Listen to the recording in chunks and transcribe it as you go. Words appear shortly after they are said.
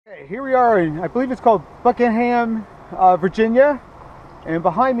Okay, here we are in, I believe it's called Buchanan, Virginia, and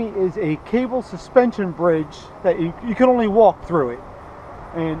behind me is a cable suspension bridge that you can only walk through it.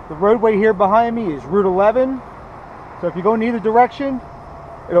 And the roadway here behind me is Route 11, so if you go in either direction,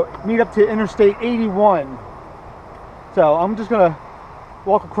 it'll meet up to Interstate 81. So I'm just gonna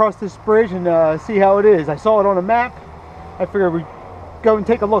walk across this bridge and see how it is. I saw it on a map. I figured we'd go and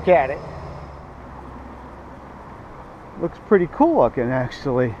take a look at it. Looks pretty cool looking,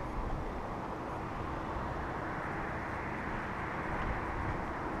 actually.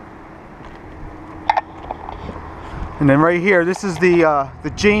 And then right here, this is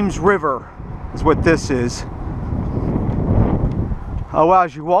the James River, is what this is. Oh wow,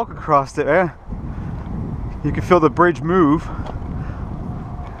 as you walk across it, you can feel the bridge move.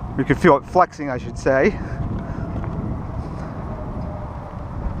 You can feel it flexing, I should say.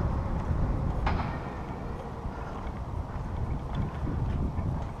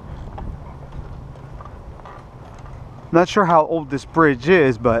 Not sure how old this bridge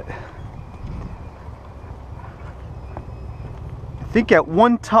is, but I think at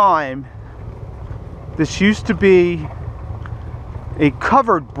one time this used to be a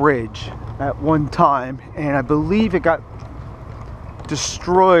covered bridge at one time, and I believe it got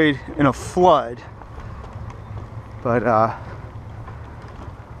destroyed in a flood. But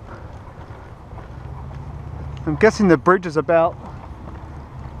I'm guessing the bridge is about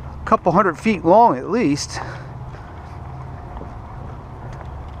a couple hundred feet long at least.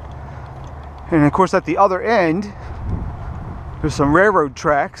 And of course at the other end there's some railroad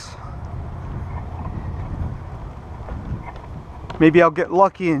tracks. Maybe I'll get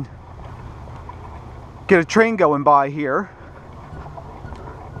lucky and get a train going by here.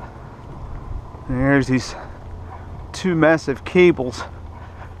 And there's these two massive cables.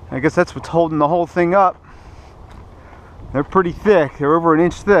 I guess that's what's holding the whole thing up. They're pretty thick. They're over an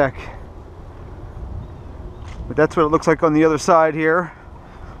inch thick. But that's what it looks like on the other side here.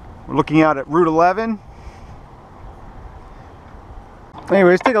 We're looking out at Route 11. Anyway,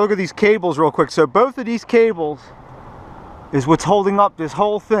 let's take a look at these cables real quick. So both of these cables is what's holding up this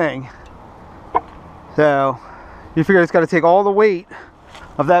whole thing. So you figure it's got to take all the weight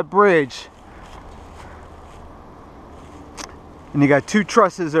of that bridge. And you got two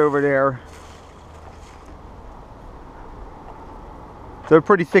trusses over there. They're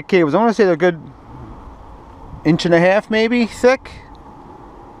pretty thick cables. I want to say they're a good inch and a half maybe thick.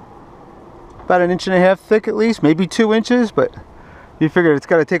 About an inch and a half thick at least, maybe 2 inches, but you figure it's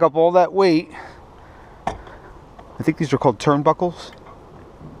got to take up all that weight. I think these are called turnbuckles.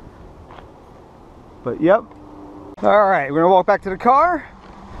 But yep. Alright, we're gonna walk back to the car.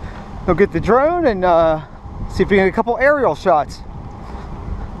 Go get the drone and see if we can get a couple aerial shots.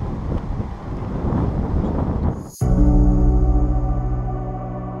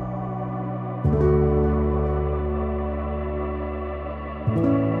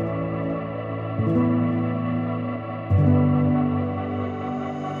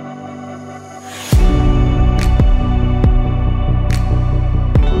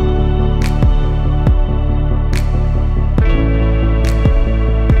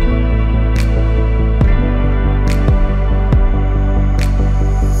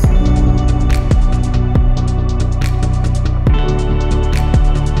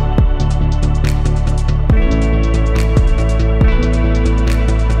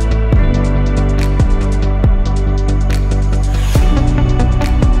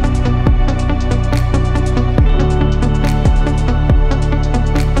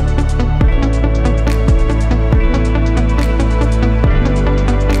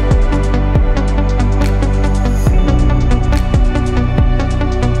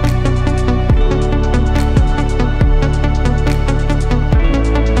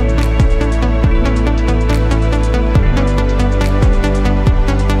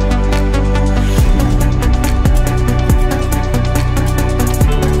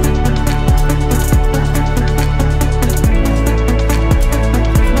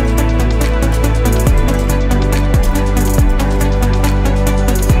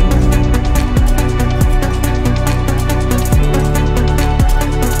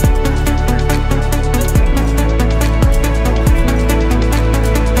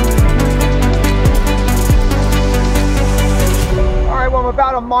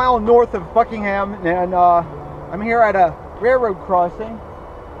 About a mile north of Buckingham, and I'm here at a railroad crossing,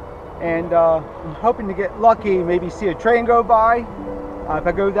 and I'm hoping to get lucky, maybe see a train go by. If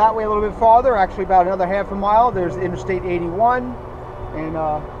I go that way a little bit farther, actually about another half a mile, there's Interstate 81, and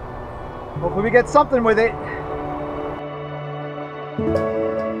hopefully we get something with it.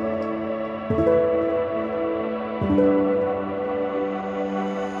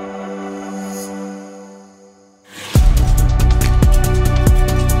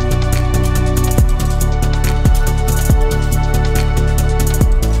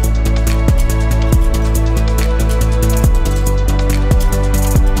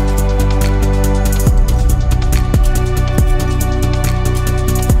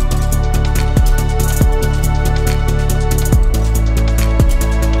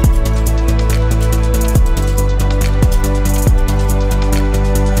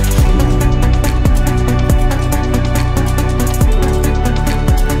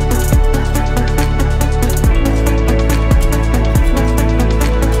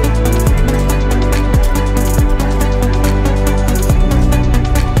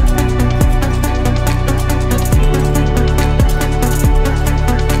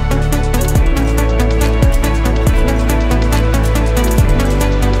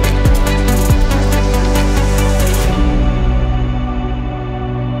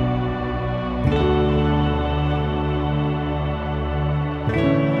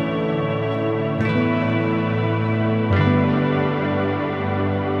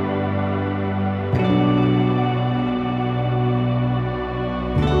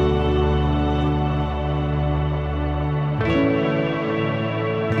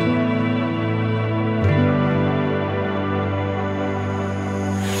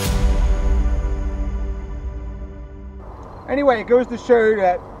 anyway, it goes to show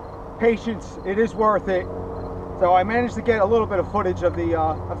that patience, it is worth it. So I managed to get a little bit of footage of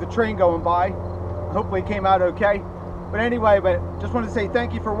the train going by. Hopefully it came out okay. But anyway, just wanted to say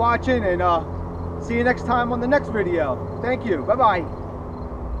thank you for watching, and see you next time on the next video. Thank you. Bye-bye.